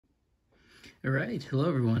All right, hello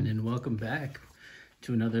everyone, and welcome back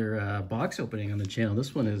to another box opening on the channel.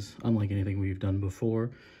 This one is unlike anything we've done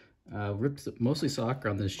before. Ripped mostly soccer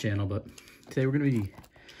on this channel, but today we're going to be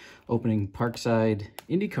opening Parkside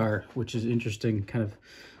IndyCar, which is interesting, kind of a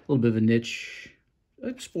little bit of a niche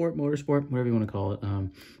sport, motorsport, whatever you want to call it.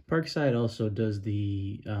 Parkside also does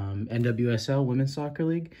the NWSL Women's Soccer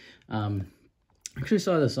League. Actually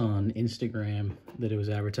saw this on Instagram that it was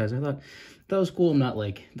advertised. I thought that was cool. I'm not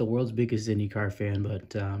like the world's biggest IndyCar fan, but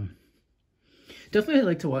definitely I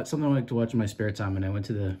like to watch something I like to watch in my spare time. And I went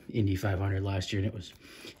to the Indy 500 last year, and it was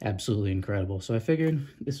absolutely incredible. So I figured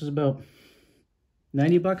this was about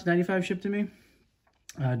 90 bucks, 95 shipped to me,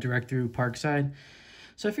 direct through Parkside.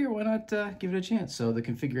 So I figured why not give it a chance. So the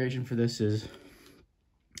configuration for this is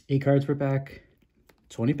 8 cards per pack,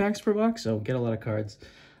 20 packs per box. So get a lot of cards.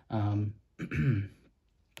 I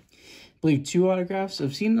believe 2 autographs.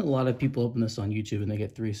 I've seen a lot of people open this on YouTube and they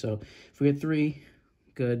get 3. So if we get 3,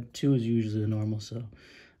 good. 2 is usually the normal. So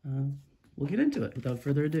we'll get into it without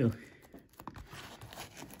further ado.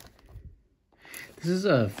 This is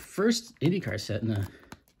a first IndyCar set in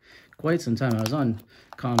quite some time. I was on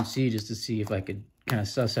ComC just to see if I could kind of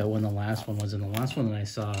suss out when the last one was. And the last one that I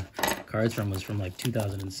saw cards from was from like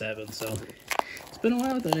 2007. So it's been a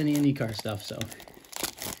while without any IndyCar stuff. So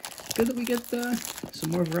good that we get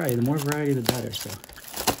some more variety. The more variety, the better. So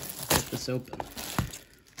let's get this open.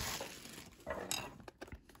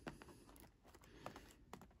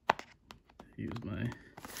 Use my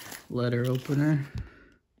letter opener.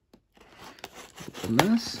 Open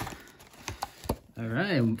this. All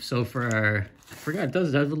right. So for our, I forgot, it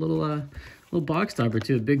does have a little box topper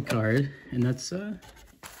too, a big card, and that's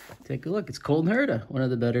take a look. It's Colton Herta, one of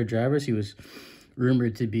the better drivers. He was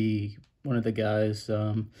rumored to be one of the guys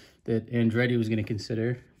that Andretti was going to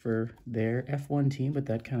consider for their F1 team, but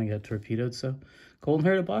that kind of got torpedoed. So Colton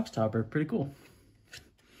Herta box topper, pretty cool.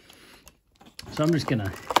 So I'm just going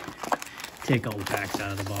to take all the packs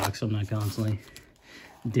out of the box. I'm not constantly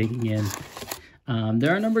digging in.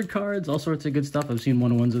 There are numbered cards, all sorts of good stuff. I've seen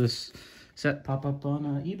one-on-ones of this set pop up on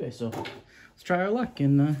eBay. So let's try our luck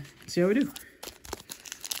and see how we do.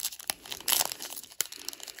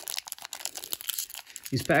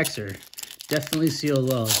 These packs are definitely sealed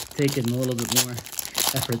well. It's taken a little bit more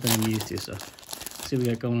effort than I'm used to. So let's see what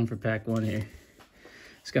we got going on for pack 1 here.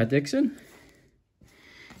 Scott Dixon.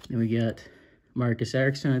 Then we got Marcus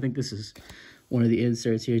Ericsson. I think this is one of the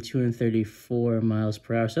inserts here, 234 miles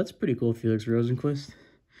per hour. So that's pretty cool. Felix Rosenqvist.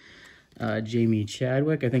 Jamie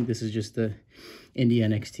Chadwick. I think this is just the Indy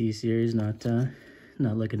NXT series, not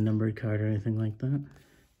like a numbered card or anything like that.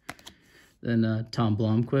 Then Tom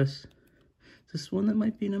Blomqvist. Is this one that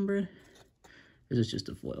might be numbered? Or is this just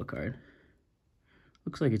a foil card?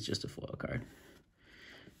 Looks like it's just a foil card.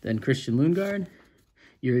 Then Christian Lundgaard,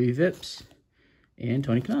 Yuri Vips, and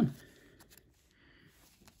Tony Kanaan.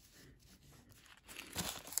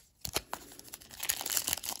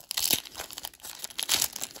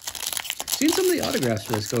 Seen some of the autographs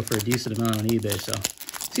for this go for a decent amount on eBay, so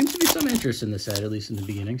seems to be some interest in the set, at least in the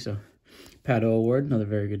beginning. So Pato O'Ward, another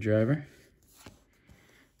very good driver.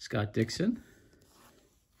 Scott Dixon.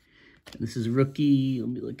 And this is rookie, let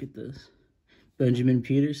me look at this. Benjamin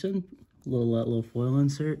Peterson, little foil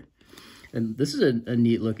insert. And this is a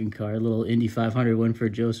neat looking card, a little Indy 500 win for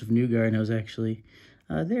Joseph Newgarden. And I was actually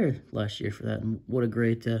there last year for that. And what a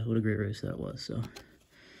great race that was. So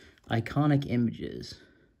iconic images.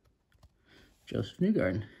 Joseph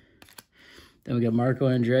Newgarden. Then we got Marco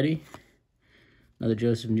Andretti, another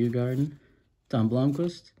Joseph Newgarden, Tom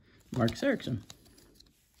Blomqvist, Marcus Ericsson.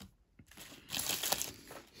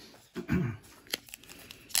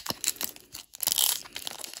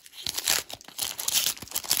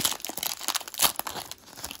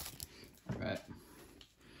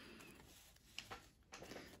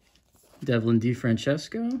 Devlin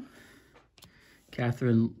DeFrancesco,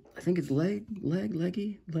 Catherine, I think it's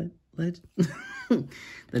Leggy.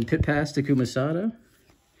 Then Pit Pass Takuma Sato,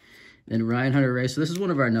 then Ryan Hunter-Reay. So this is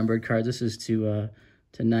one of our numbered cards. This is to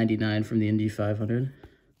 99 from the Indy 500.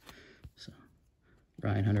 So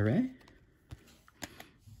Ryan Hunter-Reay.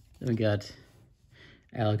 Then we got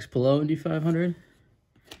Alex Palou, Indy 500,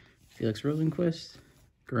 Felix Rosenqvist,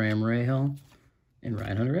 Graham Rahal, and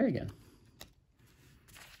Ryan Hunter-Reay again.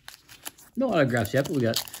 No autographs yet, but we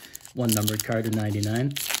got one numbered card to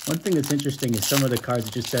 99. One thing that's interesting is some of the cards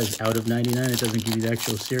it just says out of 99. It doesn't give you the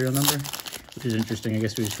actual serial number, which is interesting. I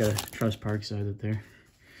guess we just gotta trust Parkside that they're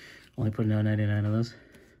only putting out 99 of those.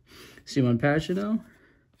 Simon Pagenaud,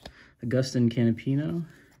 Agustin Canapino,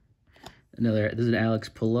 this is an Alex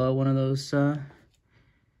Palou, one of those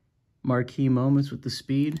marquee moments with the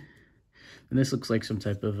speed. And this looks like some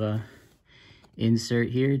type of insert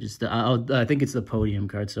here. Just the, I think it's the podium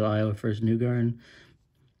card. So Iowa first Newgarden,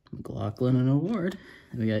 McLaughlin, and Award.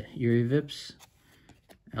 And we got Yuri Vips,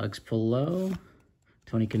 Alex Palou,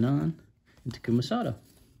 Tony Kanaan, and Takuma Sato.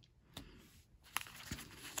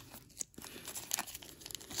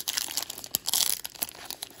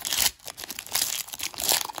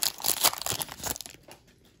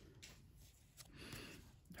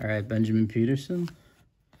 All right, Benjamin Peterson,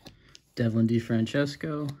 Devlin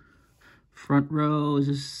DeFrancesco. Front row, is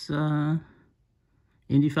this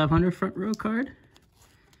Indy 500 front row card?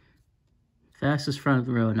 Fastest front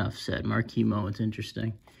row, enough said. Marquee moments,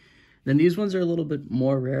 interesting. Then these ones are a little bit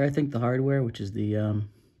more rare. I think the hardware, which is the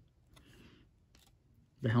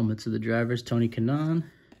helmets of the drivers, Tony Kanaan,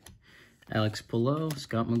 Alex Palou,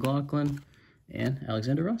 Scott McLaughlin, and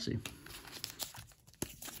Alexander Rossi.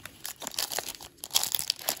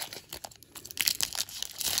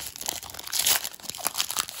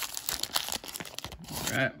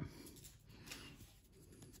 All right.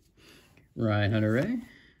 Ryan Hunter-Reay,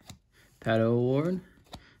 Pato Award,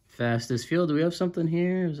 fastest field. Do we have something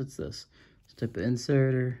here? What's this? This type of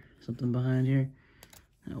insert or something behind here?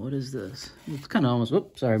 Now, what is this? It's kind of almost,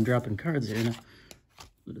 whoops, sorry, I'm dropping cards here now.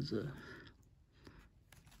 What is it?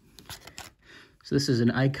 So this is an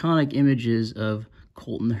iconic images of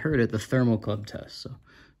Colton Hurd at the Thermal Club test. So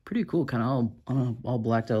pretty cool, kind of all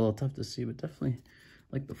blacked out, a little tough to see, but definitely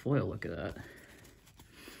like the foil look at that.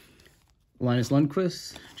 Linus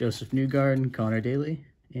Lundqvist, Joseph Newgarden, Connor Daly,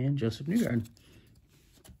 and Joseph Newgarden.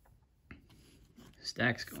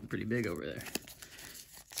 Stack's going pretty big over there.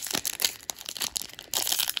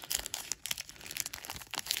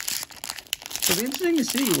 So it'll be interesting to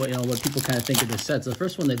see what people kind of think of this set. It's the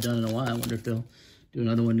first one they've done in a while. I wonder if they'll do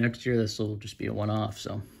another one next year. This will just be a one-off.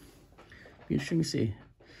 So it'll be interesting to see.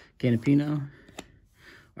 Canapino,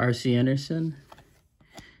 R.C. Anderson.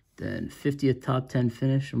 Then 50th top 10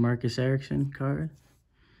 finish, a Marcus Ericsson card.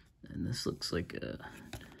 And this looks like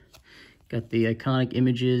got the iconic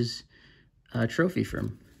images trophy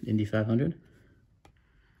from Indy 500.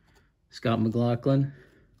 Scott McLaughlin,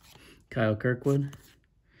 Kyle Kirkwood,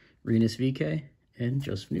 Rinus VeeKay, and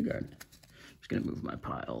Joseph Newgarden. I'm just gonna move my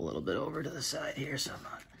pile a little bit over to the side here so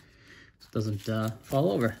it doesn't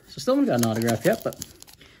fall over. So still haven't got an autograph yet, but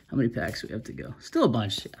how many packs do we have to go? Still a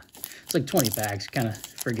bunch, yeah. It's like 20 packs. Kind of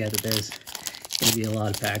forget that there's going to be a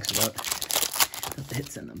lot of packs without the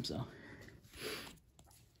hits in them. So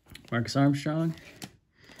Marcus Armstrong,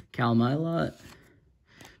 Cal Milot,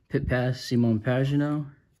 Pit Pass Simon Pagenaud.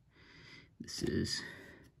 This is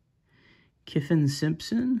Kiffin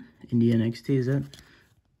Simpson, Indiana XT. Is that?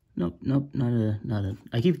 Nope, not a.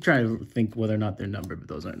 I keep trying to think whether or not they're numbered, but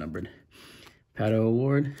those aren't numbered. Pato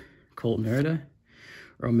Award, Colton Herta,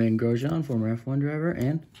 Romain Grosjean, former F1 driver,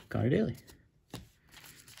 and Connor Daly.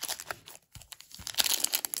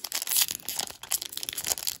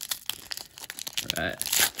 All right.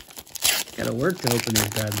 Gotta work to open these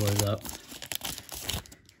bad boys up.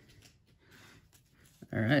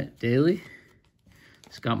 All right, Daly,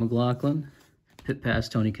 Scott McLaughlin, Pit Pass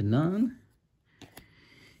Tony Kanaan,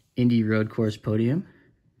 Indy Road Course Podium.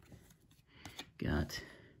 Got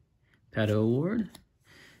Pato Award,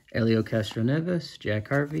 Elio Castroneves, Jack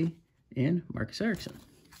Harvey, and Marcus Ericsson.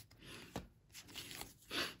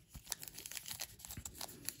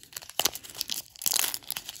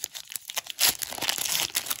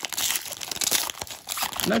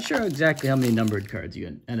 I'm not sure exactly how many numbered cards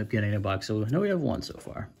you end up getting in a box, so I know we have one so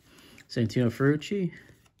far. Santino Ferrucci,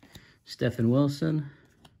 Stephen Wilson,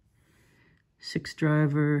 6th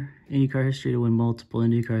driver, IndyCar history to win multiple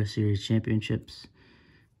IndyCar Series championships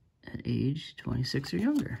at age 26 or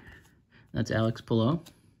younger. That's Alex Palou.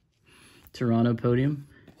 Toronto podium,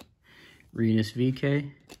 Rinus VeeKay,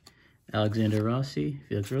 Alexander Rossi,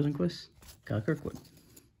 Felix Rosenqvist, Kyle Kirkwood.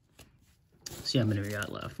 Let's see how many we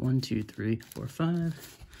got left. 1, 2, 3, 4,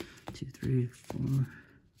 5. 2, 3, 4.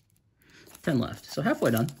 10 left. So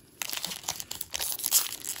halfway done.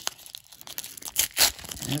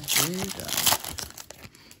 Halfway done.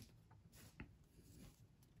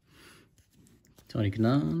 Tony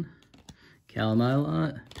Kanaan, Cal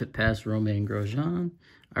Milot, Pit Pass Romain Grosjean.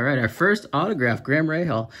 All right, our first autograph, Graham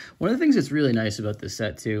Rahal. One of the things that's really nice about this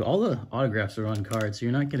set too, all the autographs are on cards, so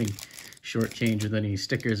you're not getting shortchanged with any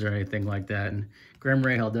stickers or anything like that. And Graham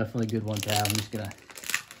Rahal, definitely a good one to have. I'm just gonna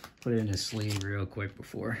put it in his sleeve real quick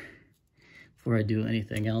before I do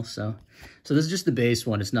anything else. So this is just the base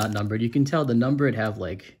one. It's not numbered. You can tell the number would have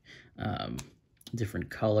like different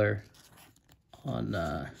color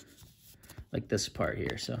on like this part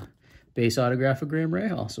here. So base autograph of Graham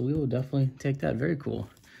Rahal. So we will definitely take that. Very cool.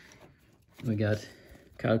 We got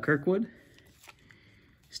Kyle Kirkwood,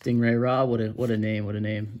 Stingray Rob, what a name, what a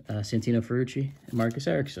name. Santino Ferrucci and Marcus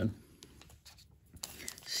Ericsson.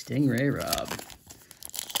 Stingray Rob.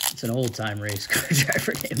 It's an old-time race car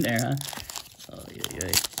driver name there, huh? Oh, yeah.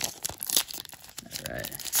 All right.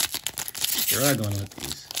 Struggling with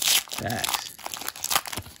these packs.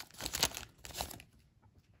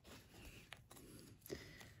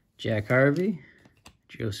 Jack Harvey,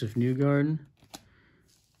 Joseph Newgarden.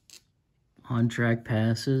 On-track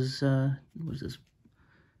passes. What is this?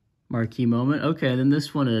 Marquee moment. Okay, then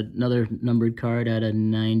this one, another numbered card out of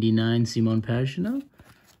 99, Simone Pagenaud.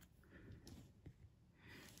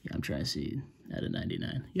 Yeah, I'm trying to see out of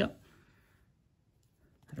 99. Yep.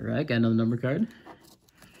 All right, got another number card.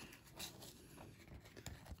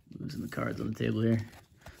 Losing the cards on the table here.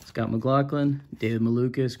 Scott McLaughlin, David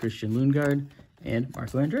Malukas, Christian Lundgaard, and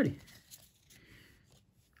Marco Andretti.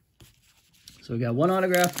 So we got one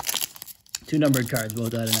autograph, two numbered cards,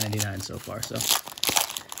 both out of 99 so far. So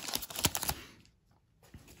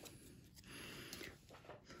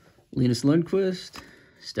Linus Lundqvist,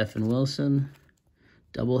 Stefan Wilson,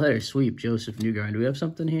 doubleheader sweep, Joseph Newgarden. Do we have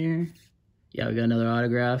something here? Yeah, we got another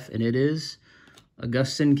autograph, and it is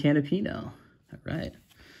Agustin Canapino. All right.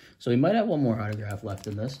 So we might have one more autograph left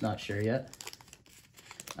in this. Not sure yet.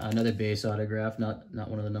 Another base autograph, not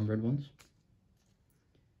one of the numbered ones.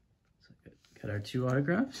 So got our two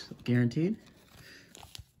autographs, guaranteed.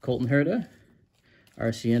 Colton Herta,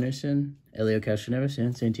 R.C. Anderson, Elio Castroneves,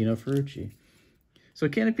 and Santino Ferrucci. So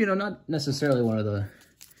Canapino, not necessarily one of the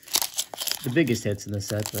biggest hits in the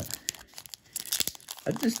set, but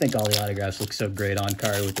I just think all the autographs look so great on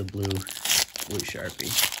card with the blue Sharpie.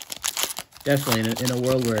 Definitely in a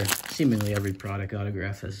world where seemingly every product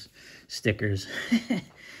autograph has stickers.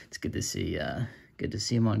 It's good to see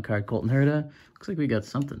him on card. Colton Herta. Looks like we got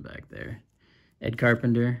something back there. Ed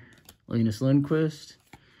Carpenter, Linus Lundqvist.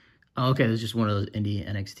 Oh, okay, there's just one of those Indy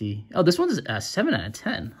NXT. Oh, this one's a 7 out of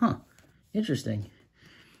 10. Huh. Interesting.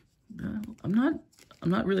 I'm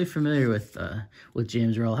not really familiar with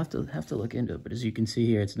James Earl. Have to look into it, but as you can see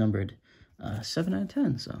here, it's numbered 7 out of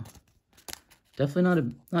 10. So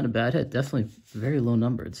definitely not a bad hit. Definitely very low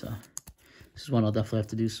numbered. So this is one I'll definitely have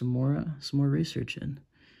to do some more research in.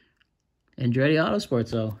 Andretti Autosport,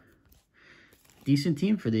 so decent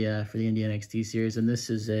team for the Indy NXT series, and this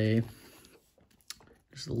is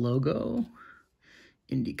just the logo,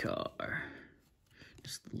 IndyCar,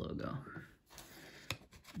 just the logo.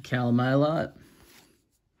 Callum Ilott,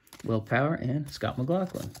 Will Power, and Scott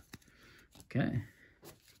McLaughlin. Okay,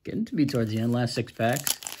 getting to be towards the end. Last 6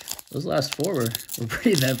 packs. Those last 4 were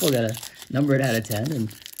pretty eventful. Got a numbered out of 10 and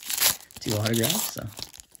 2 autographs. So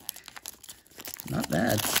not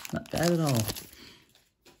bad at all.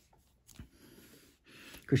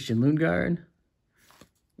 Christian Lundgaard,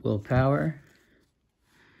 Will Power.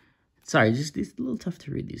 Sorry, just these a little tough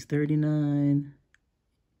to read. These 39.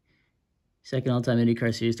 Second all-time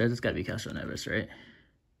IndyCar Series stars. It's got to be Castroneves, right?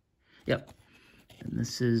 Yep. And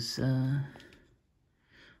this is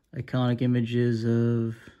iconic images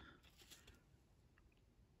of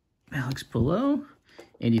Alex Palou,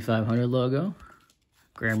 Indy 500 logo,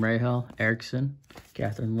 Graham Rahal, Ericsson,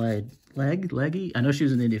 Catherine Legge. I know she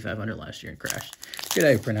was in the Indy 500 last year and crashed. Good how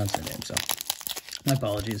you pronounce her name, so my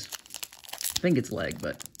apologies. I think it's Leg,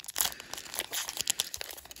 but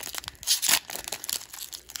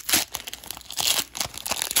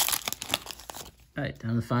all right,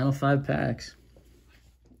 down to the final 5 packs.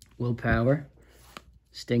 Will Power,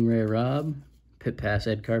 Stingray Rob, Pit Pass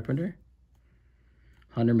Ed Carpenter,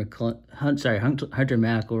 Hunter McElroy,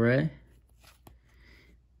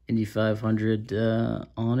 Indy 500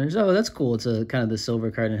 honors. Oh, that's cool. It's a kind of the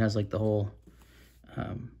silver card and it has like the whole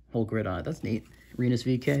grid on it. That's neat. Renus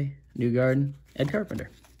VK, Newgarden, Ed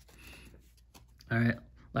Carpenter. All right,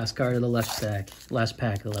 last card of the left stack. Last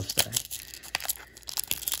pack of the left stack.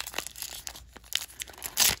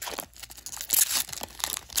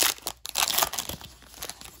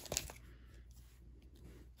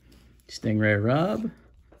 Stingray Rob,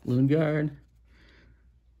 Lundgaard,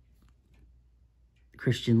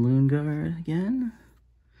 Christian Lundgaard again,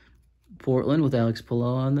 Portland with Alex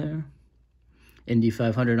Palou on there, Indy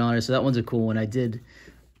 500 honors. So that one's a cool one. I did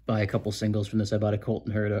buy a couple singles from this. I bought a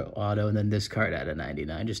Colton Herta auto and then this card out of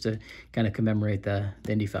 99 just to kind of commemorate the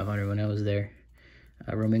Indy 500 when I was there.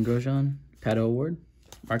 Romain Grosjean, Pato Award,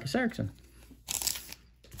 Marcus Ericsson.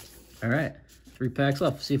 All right, 3 packs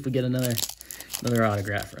left. See if we get another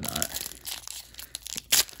autograph or not.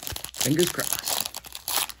 Fingers crossed.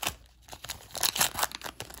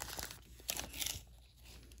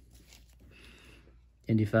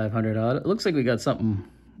 Indy 500 auto. It looks like we got something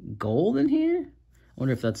gold in here. I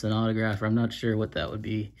wonder if that's an autograph, or I'm not sure what that would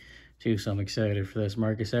be too, so I'm excited for this.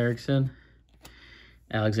 Marcus Ericsson,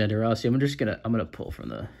 Alexander Rossi. I'm gonna try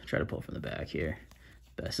to pull from the back here,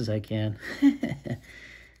 best as I can.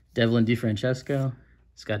 Devlin DeFrancesco,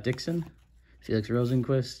 Scott Dixon, Felix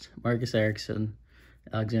Rosenqvist, Marcus Ericsson,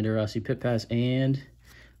 Alexander Rossi pit pass, and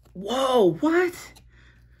whoa, what?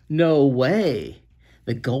 No way.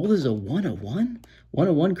 The gold is a 101?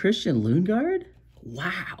 101 Christian Lundgaard?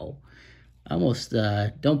 Wow. I almost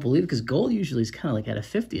don't believe it, because gold usually is kind of like at a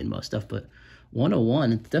 50 in most stuff, but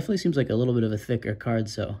 101, it definitely seems like a little bit of a thicker card,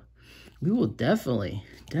 so we will definitely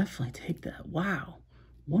take that. Wow.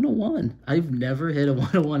 101. I've never hit a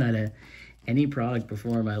 101 out of any product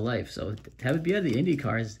before in my life, so to have it be out of the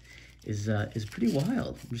IndyCar is pretty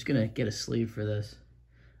wild. I'm just gonna get a sleeve for this.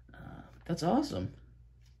 That's awesome.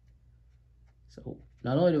 So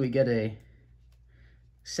not only do we get a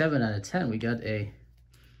 7 out of 10, we got a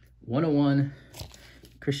 101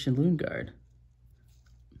 Christian Lundgaard.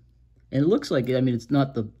 And it looks like, I mean, it's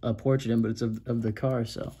not a portrait in, but it's of the car,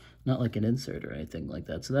 so not like an insert or anything like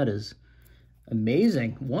that. So that is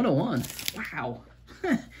amazing. 101. Wow.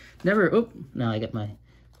 Never, oh, no, I got my,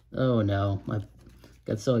 oh no, I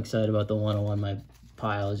got so excited about the 101. My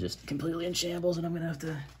pile is just completely in shambles, and I'm going to have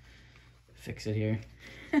to fix it here.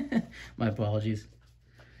 My apologies.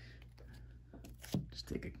 Just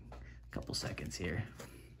take a couple seconds here.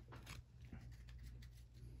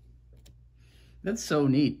 That's so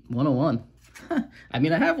neat. 101. I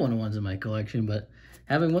mean, I have 101s in my collection, but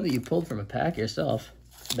having one that you pulled from a pack yourself,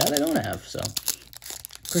 that I don't have. So,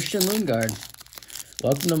 Christian Lundgaard,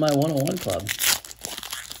 welcome to my 101 club.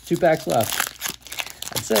 2 packs left.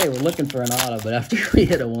 I'd say we're looking for an auto, but after we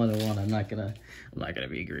hit a 101, I'm not gonna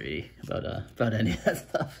be greedy about any of that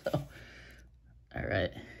stuff. So, all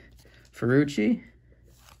right, Ferrucci,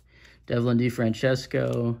 Devlin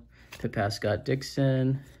DeFrancesco, pit pass Scott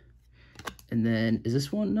Dixon. And then, is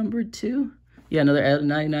this one numbered 2? Yeah, another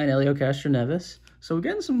 99 Elio Castroneves. So we're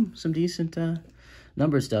getting some decent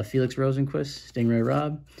numbered stuff. Felix Rosenqvist, Stingray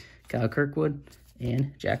Robb, Kyle Kirkwood,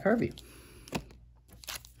 and Jack Harvey.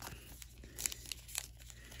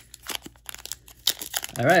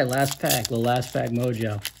 All right, last pack, little last pack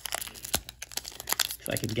mojo. If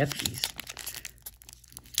I can get these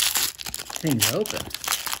things open.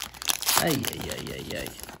 Ay.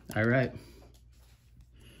 All right.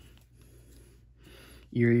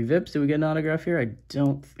 Yuri Vips, did we get an autograph here? I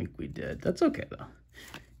don't think we did. That's okay, though.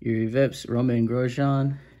 Yuri Vips, Romain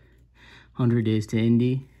Grosjean, 100 Days to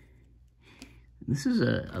Indy. This is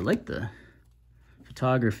I like the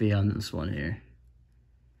photography on this one here.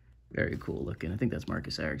 Very cool looking. I think that's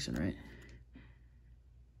Marcus Ericsson, right?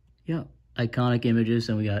 Yeah, iconic images.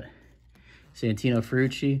 And we got Santino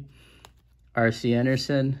Ferrucci, R.C.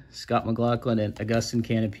 Anderson, Scott McLaughlin, and Agustin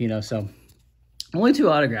Canapino. So, only 2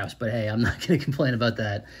 autographs, but hey, I'm not going to complain about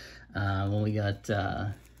that. When we got,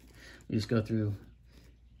 we just go through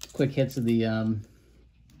quick hits of the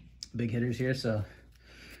big hitters here. So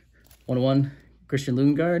 101 Christian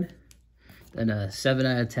Lundgaard, then a 7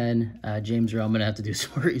 out of 10 James Rowe. I'm going to have to do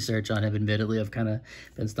some more research on him. Admittedly, I've kind of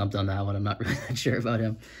been stumped on that one. I'm not really that sure about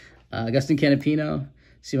him. Agustin Canapino,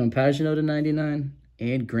 Simon Pagenaud to 99,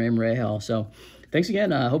 and Graham Rahal. So thanks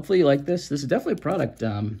again. Hopefully you like this. This is definitely a product.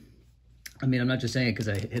 I mean, I'm not just saying it because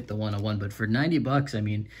I hit the 101, but for 90 bucks, I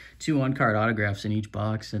mean, 2 on-card autographs in each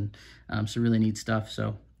box, and some really neat stuff.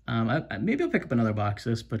 So maybe I'll pick up another box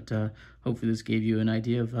of this, but hopefully this gave you an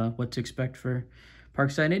idea of what to expect for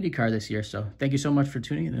Parkside IndyCar this year. So thank you so much for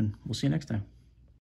tuning in, and we'll see you next time.